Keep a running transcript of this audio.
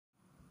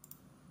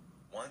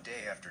One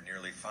day after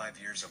nearly 5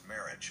 years of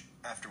marriage,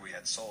 after we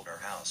had sold our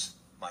house,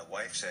 my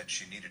wife said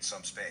she needed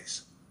some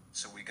space.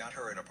 So we got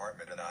her an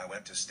apartment and I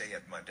went to stay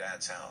at my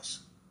dad's house.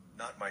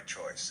 Not my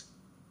choice.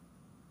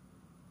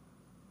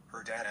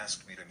 Her dad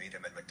asked me to meet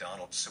him at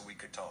McDonald's so we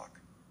could talk.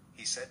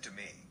 He said to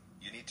me,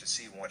 "You need to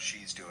see what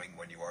she's doing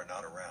when you are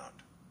not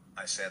around."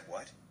 I said,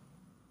 "What?"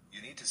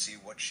 "You need to see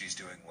what she's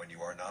doing when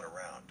you are not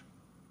around."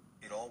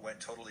 It all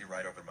went totally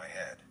right over my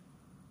head.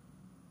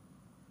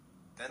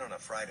 Then on a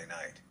Friday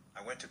night,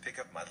 I went to pick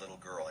up my little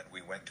girl and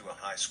we went to a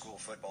high school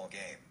football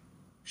game.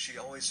 She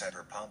always had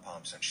her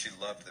pom-poms and she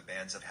loved the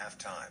bands at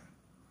halftime.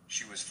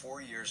 She was 4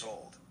 years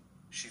old.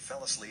 She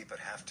fell asleep at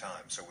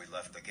halftime so we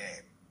left the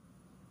game.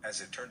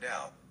 As it turned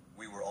out,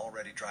 we were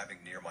already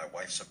driving near my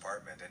wife's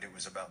apartment and it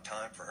was about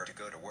time for her to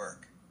go to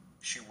work.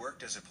 She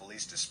worked as a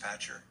police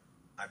dispatcher.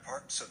 I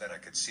parked so that I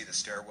could see the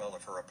stairwell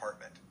of her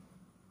apartment.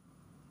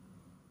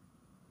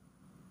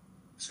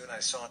 Soon I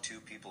saw two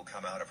people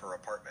come out of her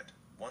apartment.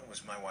 One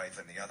was my wife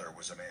and the other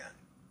was a man.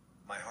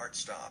 My heart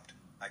stopped.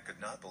 I could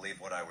not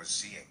believe what I was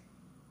seeing.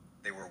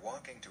 They were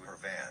walking to her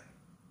van.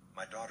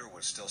 My daughter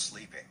was still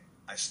sleeping.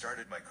 I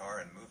started my car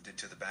and moved it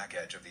to the back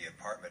edge of the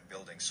apartment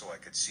building so I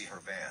could see her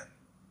van.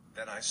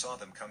 Then I saw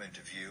them come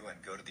into view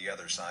and go to the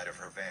other side of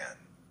her van,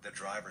 the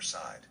driver's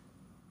side.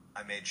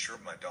 I made sure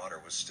my daughter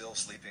was still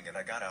sleeping and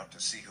I got out to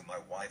see who my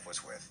wife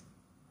was with.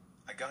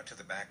 I got to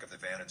the back of the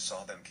van and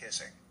saw them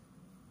kissing.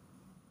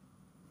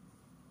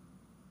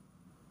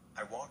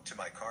 I walked to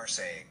my car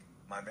saying,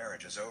 "My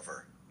marriage is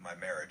over, my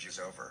marriage is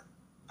over."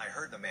 I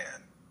heard the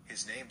man.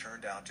 His name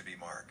turned out to be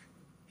Mark.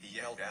 He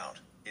yelled out,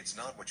 "It's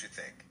not what you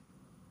think."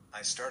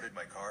 I started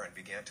my car and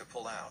began to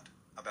pull out.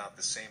 About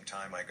the same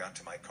time I got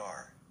to my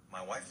car, my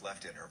wife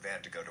left in her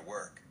van to go to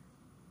work.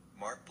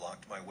 Mark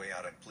blocked my way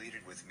out and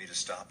pleaded with me to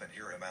stop and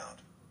hear him out.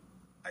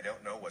 I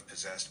don't know what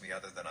possessed me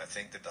other than I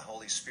think that the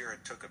Holy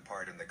Spirit took a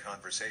part in the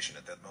conversation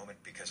at that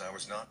moment because I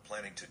was not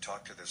planning to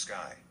talk to this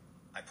guy.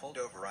 I pulled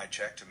over, I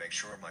checked to make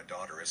sure my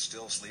daughter is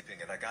still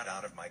sleeping and I got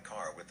out of my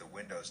car with the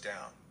windows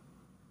down.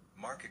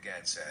 Mark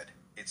again said,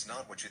 "It's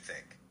not what you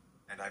think."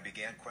 And I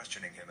began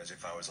questioning him as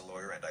if I was a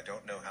lawyer and I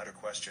don't know how to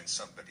question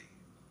somebody.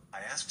 I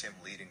asked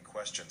him leading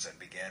questions and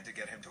began to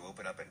get him to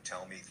open up and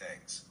tell me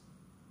things.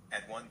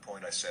 At one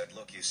point I said,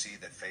 "Look, you see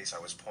that face?" I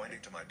was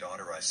pointing to my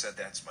daughter. I said,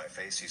 "That's my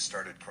face." He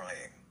started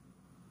crying.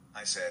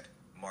 I said,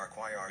 "Mark,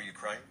 why are you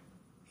crying?"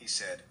 He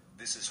said,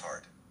 "This is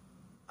hard."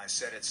 I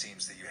said, "It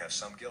seems that you have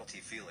some guilty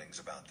feelings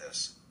about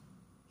this."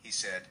 He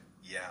said,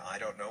 "Yeah, I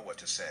don't know what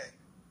to say."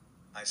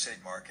 I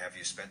said, "Mark, have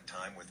you spent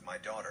time with my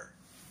daughter?"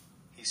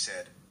 He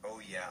said, "Oh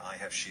yeah, I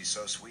have. She's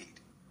so sweet."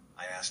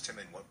 I asked him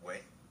in what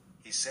way.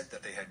 He said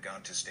that they had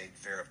gone to State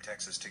Fair of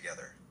Texas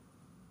together.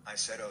 I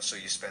said, "Oh, so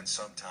you spent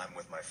some time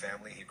with my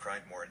family?" He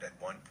cried more, and at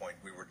one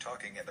point we were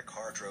talking and a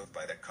car drove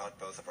by that caught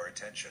both of our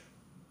attention.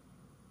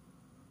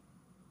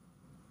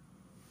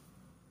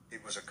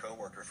 It was a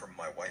coworker from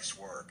my wife's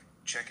work,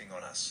 checking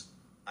on us.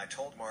 I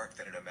told Mark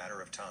that in a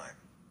matter of time,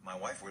 my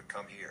wife would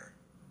come here.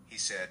 He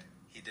said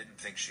he didn't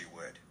think she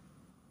would.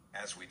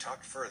 As we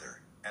talked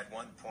further, at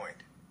one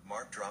point,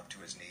 Mark dropped to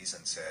his knees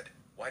and said,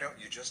 "Why don't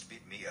you just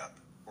beat me up,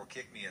 or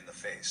kick me in the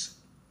face?"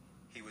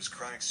 He was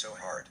crying so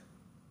hard.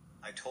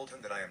 I told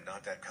him that I am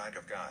not that kind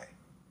of guy.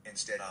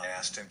 Instead, I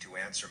asked him to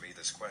answer me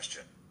this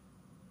question.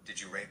 "Did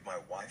you rape my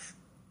wife?"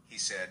 He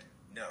said,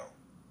 "No."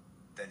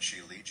 "Then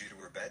she lead you to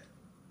her bed?"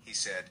 He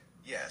said,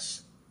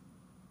 "Yes."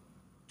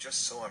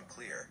 "Just so I'm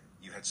clear,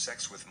 you had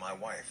sex with my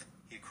wife."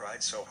 He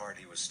cried so hard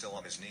he was still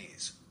on his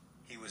knees.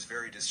 He was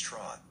very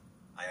distraught.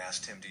 I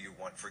asked him, "Do you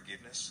want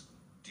forgiveness?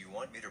 Do you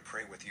want me to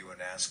pray with you and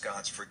ask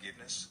God's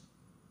forgiveness?"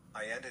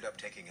 I ended up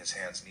taking his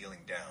hands,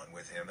 kneeling down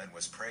with him and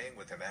was praying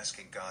with him,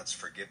 asking God's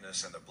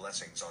forgiveness and the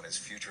blessings on his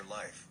future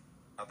life.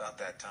 About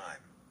that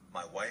time,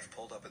 my wife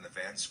pulled up in the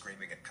van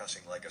screaming and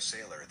cussing like a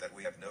sailor that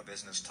we have no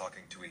business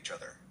talking to each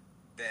other.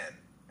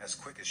 Then, as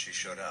quick as she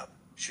showed up,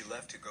 she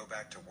left to go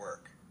back to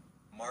work.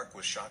 Mark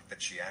was shocked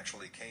that she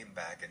actually came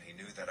back and he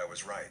knew that I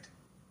was right.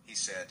 He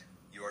said,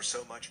 "You are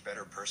so much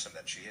better person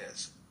than she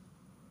is."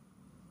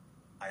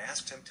 I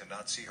asked him to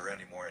not see her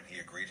anymore and he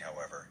agreed.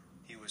 However,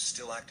 he was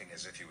still acting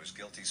as if he was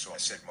guilty, so I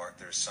said, "Mark,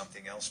 there's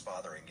something else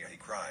bothering you." He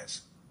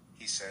cries.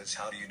 He says,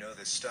 "How do you know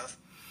this stuff?"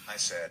 I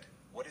said,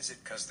 "What is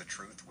it? 'Cause the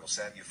truth will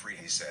set you free."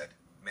 He said,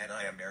 "Man,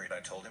 I am married."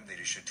 I told him that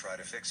he should try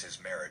to fix his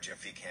marriage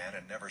if he can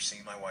and never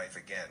see my wife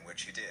again,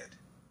 which he did.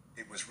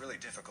 It was really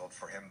difficult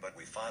for him, but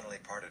we finally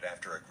parted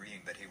after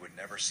agreeing that he would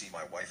never see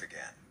my wife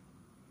again.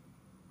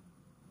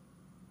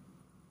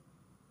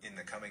 In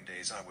the coming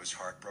days I was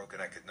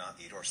heartbroken. I could not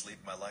eat or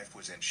sleep. My life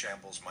was in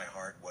shambles. My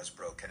heart was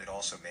broken. It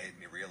also made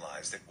me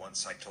realize that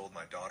once I told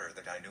my daughter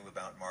that I knew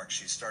about Mark,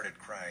 she started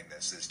crying.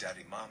 "This is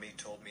Daddy. Mommy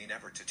told me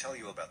never to tell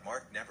you about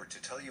Mark, never to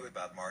tell you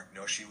about Mark."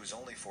 No, she was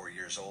only 4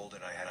 years old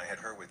and I had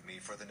her with me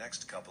for the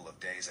next couple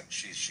of days and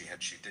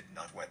she did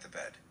not wet the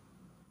bed.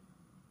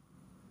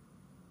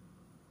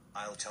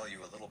 I'll tell you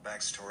a little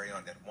backstory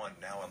on that one.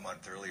 Now, a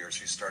month earlier,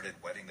 she started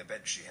wetting the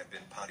bed. She had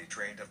been potty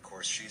trained. Of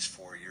course, she's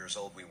 4 years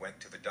old. We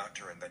went to the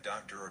doctor, and the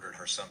doctor ordered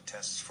her some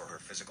tests for her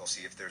physical,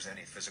 see if there's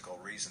any physical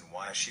reason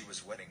why she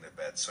was wetting the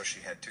bed. So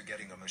she had to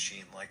getting a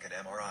machine like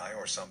an MRI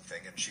or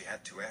something, and she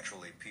had to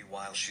actually pee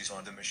while she's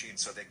on the machine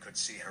so they could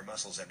see her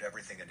muscles and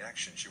everything in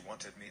action. She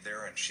wanted me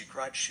there, and she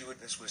cried.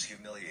 This was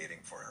humiliating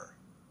for her.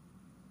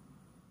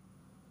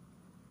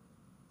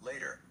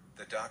 Later,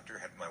 the doctor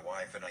had my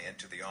wife and I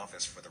into the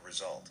office for the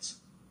results.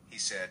 He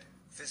said,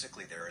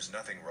 physically there is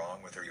nothing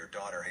wrong with her, your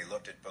daughter. He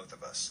looked at both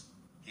of us.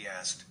 He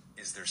asked,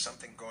 is there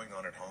something going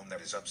on at home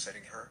that is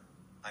upsetting her?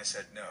 I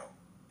said no,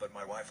 but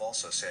my wife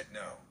also said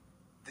no.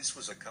 This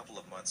was a couple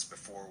of months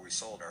before we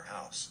sold our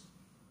house.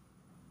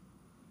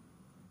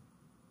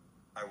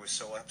 I was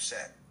so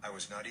upset. I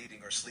was not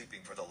eating or sleeping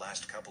for the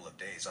last couple of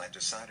days. I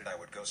decided I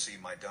would go see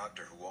my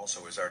doctor, who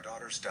also is our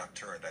daughter's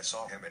doctor, and I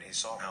saw him, and he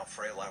saw how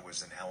frail I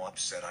was and how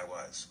upset I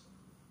was.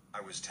 I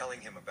was telling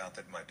him about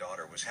that my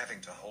daughter was having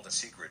to hold a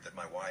secret, that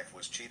my wife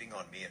was cheating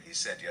on me, and he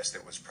said yes,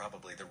 that was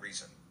probably the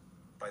reason.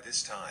 By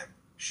this time,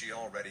 she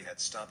already had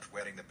stopped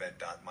wetting the bed.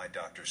 My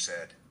doctor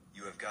said,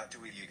 you have got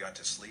to eat, you got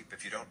to sleep.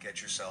 If you don't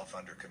get yourself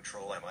under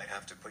control, I might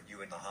have to put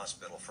you in the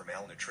hospital for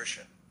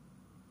malnutrition.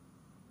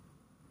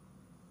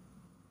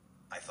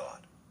 I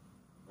thought,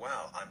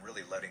 wow, I'm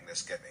really letting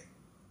this get me.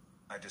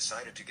 I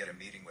decided to get a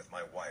meeting with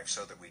my wife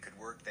so that we could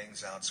work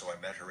things out, so I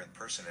met her in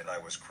person, and I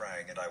was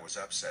crying and I was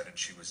upset, and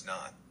she was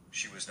not.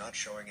 She was not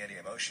showing any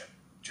emotion,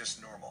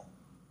 just normal.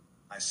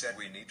 I said,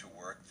 we need to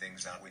work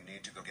things out, we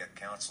need to go get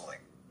counseling.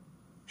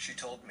 She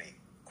told me,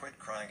 quit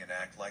crying and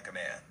act like a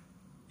man.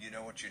 You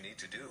know what you need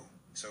to do,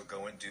 so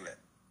go and do it.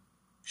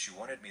 She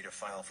wanted me to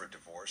file for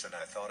divorce, and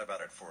I thought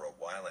about it for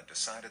a while and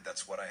decided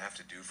that's what I have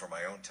to do for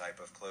my own type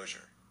of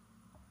closure.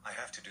 I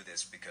have to do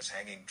this because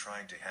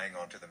trying to hang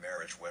on to the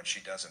marriage when she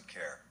doesn't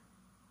care.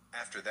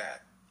 After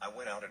that, I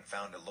went out and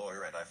found a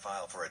lawyer and I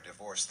filed for a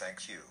divorce.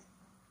 Thank you.